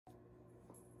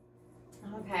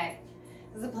Okay,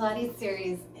 this is a Pilates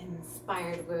series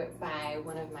inspired by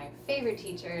one of my favorite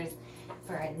teachers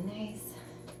for a nice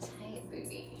tight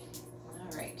booty.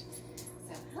 All right,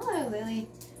 so hello Lily.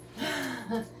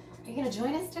 Are you gonna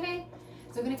join us today?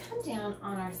 So we're gonna come down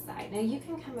on our side. Now you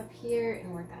can come up here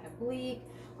and work that oblique,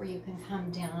 or you can come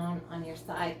down on your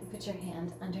side and put your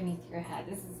hand underneath your head.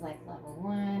 This is like level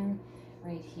 1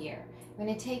 right here. We're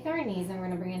going to take our knees and we're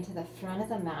going to bring it to the front of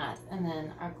the mat, and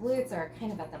then our glutes are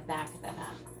kind of at the back of the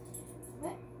mat.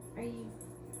 What are you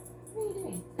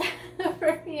doing?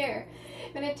 Over here.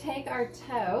 We're going to take our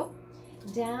toe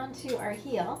down to our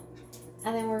heel,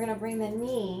 and then we're going to bring the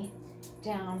knee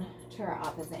down to our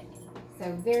opposite knee.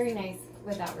 So very nice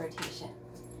without rotation.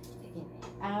 Taking it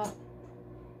out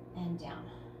and down.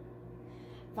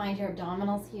 Find your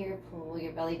abdominals here, pull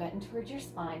your belly button towards your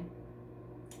spine,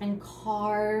 and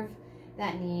carve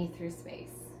that knee through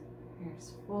space.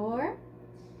 Here's 4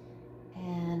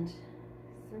 and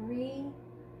 3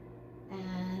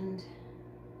 and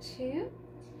 2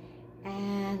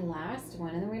 and last one.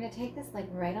 And then we're going to take this leg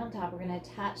right on top. We're going to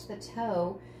attach the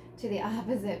toe to the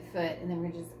opposite foot, and then we're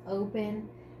going to just open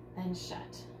and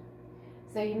shut.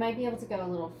 So you might be able to go a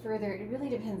little further. It really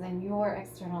depends on your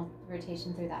external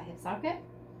rotation through that hip socket,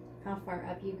 how far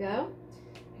up you go.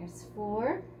 Here's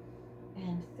 4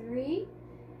 and 3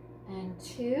 and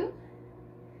 2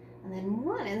 and then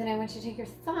 1, and then I want you to take your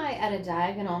thigh at a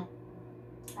diagonal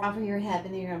off of your hip,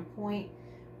 and then you're going to point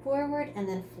forward and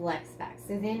then flex back.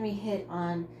 So then we hit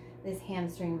on this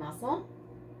hamstring muscle.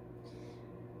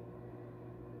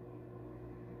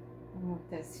 And work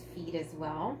those feet as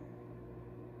well.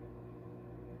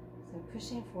 So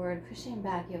pushing forward, pushing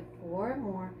back. You have 4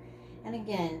 more. And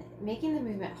again, making the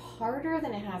movement harder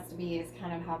than it has to be is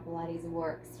kind of how Pilates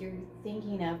works. You're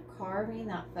thinking of carving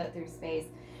that foot through space.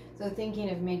 So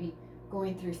thinking of maybe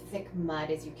going through thick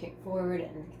mud as you kick forward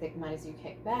and thick mud as you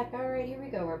kick back. All right, here we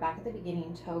go. We're back at the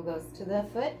beginning. Toe goes to the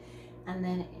foot and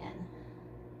then in.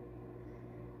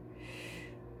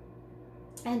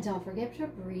 And don't forget to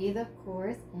breathe, of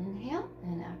course. Inhale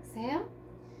and exhale.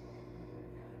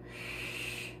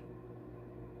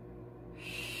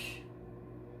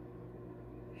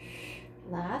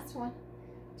 Last one.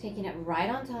 Taking it right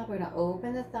on top, we're going to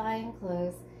open the thigh and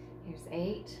close. Here's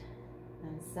 8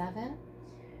 and 7,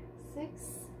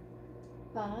 6,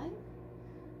 5,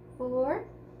 4,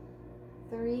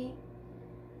 3,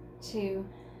 2,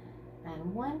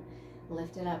 and 1.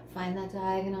 Lift it up. Find that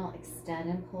diagonal. Extend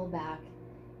and pull back.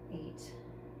 8,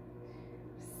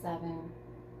 7,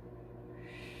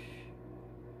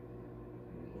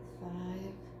 5,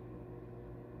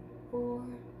 4,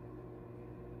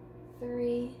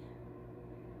 3,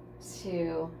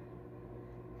 2,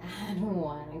 and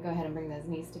 1. And go ahead and bring those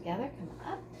knees together. Come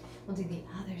up. We'll do the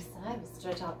other side. We'll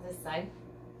stretch out this side.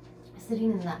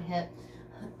 Sitting in that hip.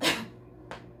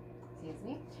 Excuse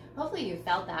me. Hopefully you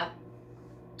felt that.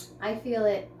 I feel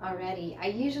it already. I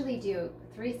usually do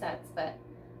 3 sets, but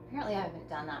apparently I haven't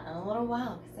done that in a little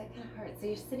while because that kind of hurts. So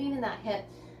you're sitting in that hip,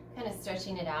 kind of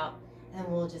stretching it out, and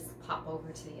then we'll just pop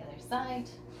over to the other side.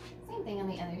 Same thing on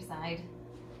the other side.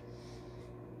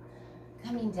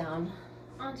 Coming down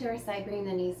onto our side, bringing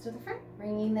the knees to the front,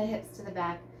 bringing the hips to the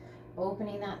back,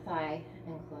 opening that thigh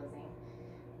and closing.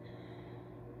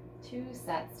 2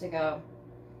 sets to go.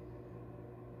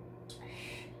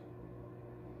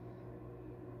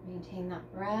 Maintain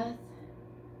that breath.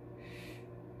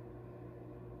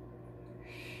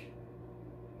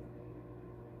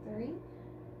 3,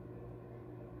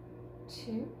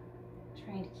 2,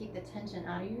 trying to keep the tension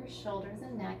out of your shoulders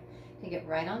and neck. Take it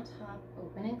right on top,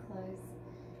 open and close.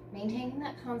 Maintaining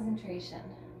that concentration.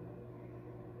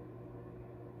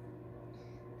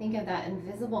 Think of that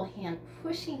invisible hand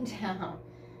pushing down.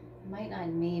 It might not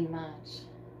mean much.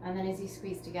 And then as you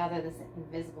squeeze together, this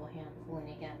invisible hand pulling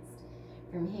against.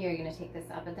 From here, you're going to take this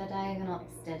up at the diagonal,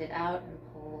 extend it out, and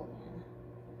pull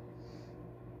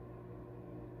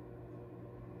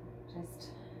in.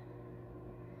 Just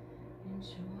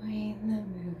enjoying the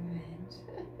movement.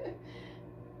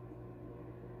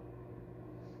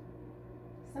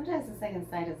 Sometimes the second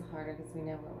side is harder because we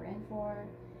know what we're in for.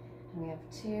 And we have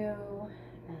 2,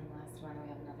 and last one, we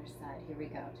have another side. Here we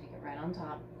go. Take it right on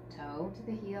top, toe to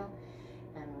the heel,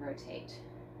 and rotate.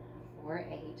 4,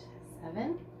 8,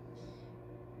 7,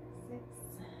 6,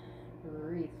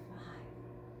 breathe.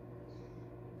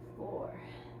 5, 4,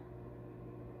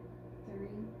 3,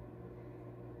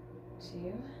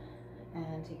 2,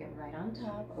 and take it right on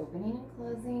top, opening and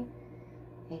closing.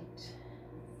 8,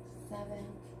 7,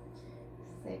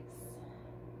 6,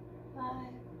 5,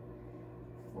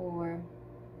 4,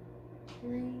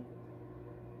 3,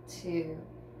 2,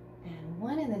 and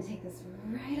 1, and then take this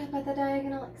right up at the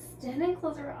diagonal, extend and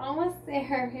close. We're almost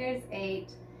there. Here's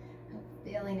 8. I'm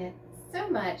feeling it so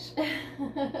much.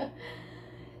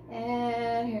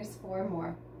 And here's 4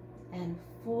 more, and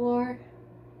 4,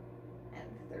 and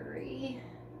 3,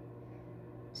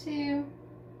 2,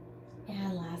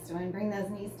 and last one. Bring those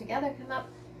knees together, come up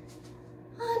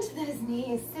onto those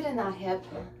knees, sit in that hip,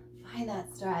 find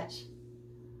that stretch.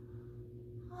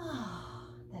 Oh,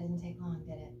 that didn't take long,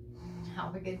 did it?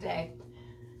 Have a good day.